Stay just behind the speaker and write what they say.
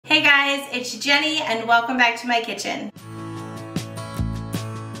Hey guys, it's Jenny and welcome back to my kitchen.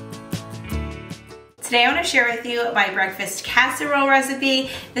 Today I want to share with you my breakfast casserole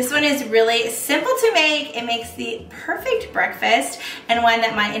recipe. This one is really simple to make. It makes the perfect breakfast and one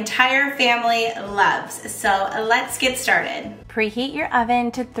that my entire family loves. So let's get started. Preheat your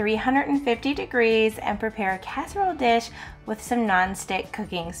oven to 350 degrees and prepare a casserole dish with some non-stick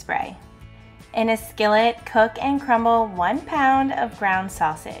cooking spray. In a skillet, cook and crumble 1 pound of ground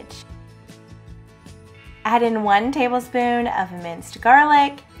sausage. Add in 1 tablespoon of minced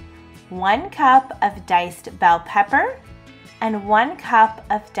garlic, 1 cup of diced bell pepper, and 1 cup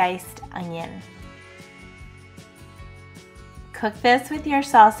of diced onion. Cook this with your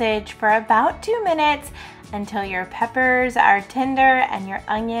sausage for about 2 minutes until your peppers are tender and your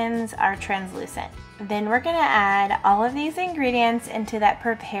onions are translucent. Then we're gonna add all of these ingredients into that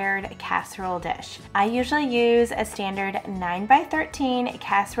prepared casserole dish. I usually use a standard 9x13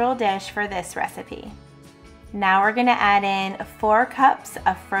 casserole dish for this recipe. Now we're gonna add in 4 cups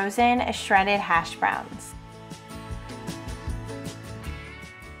of frozen shredded hash browns.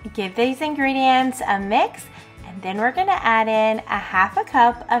 Give these ingredients a mix, and then we're gonna add in a 1/2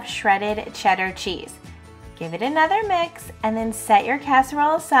 cup of shredded cheddar cheese. Give it another mix and then set your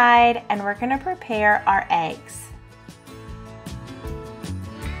casserole aside, and we're gonna prepare our eggs.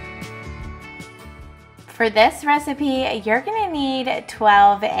 For this recipe, you're gonna need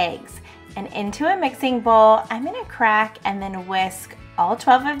 12 eggs. And into a mixing bowl, I'm gonna crack and then whisk all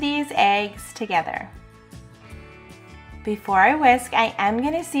 12 of these eggs together. Before I whisk, I am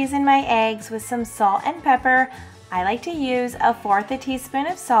gonna season my eggs with some salt and pepper. I like to use 1/4 teaspoon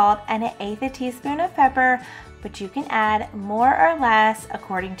of salt and 1/8 teaspoon of pepper, but you can add more or less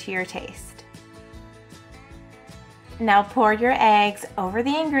according to your taste. Now pour your eggs over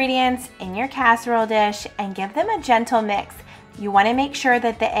the ingredients in your casserole dish and give them a gentle mix. You want to make sure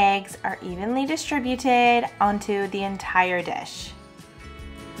that the eggs are evenly distributed onto the entire dish.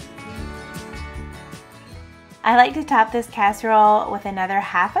 I like to top this casserole with another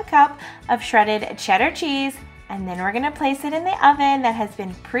 1/2 cup of shredded cheddar cheese, and then we're gonna place it in the oven that has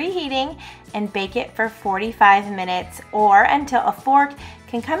been preheating and bake it for 45 minutes or until a fork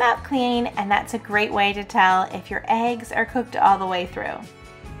can come out clean, and that's a great way to tell if your eggs are cooked all the way through.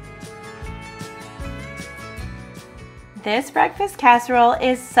 This breakfast casserole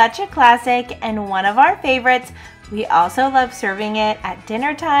is such a classic and one of our favorites. We also love serving it at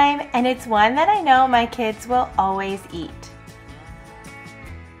dinner time, and it's one that I know my kids will always eat.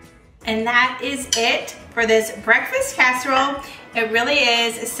 And that is it for this breakfast casserole. It really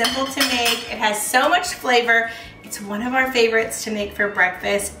is simple to make. It has so much flavor. It's one of our favorites to make for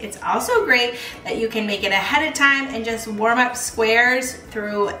breakfast. It's also great that you can make it ahead of time and just warm up squares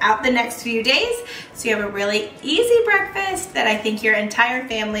throughout the next few days. So you have a really easy breakfast that I think your entire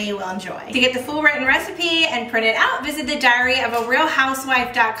family will enjoy. To get the full written recipe and print it out, visit the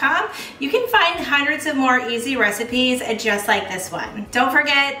diaryofarealhousewife.com. You can find hundreds of more easy recipes just like this one. Don't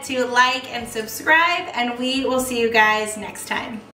forget to like and subscribe, and we will see you guys next time.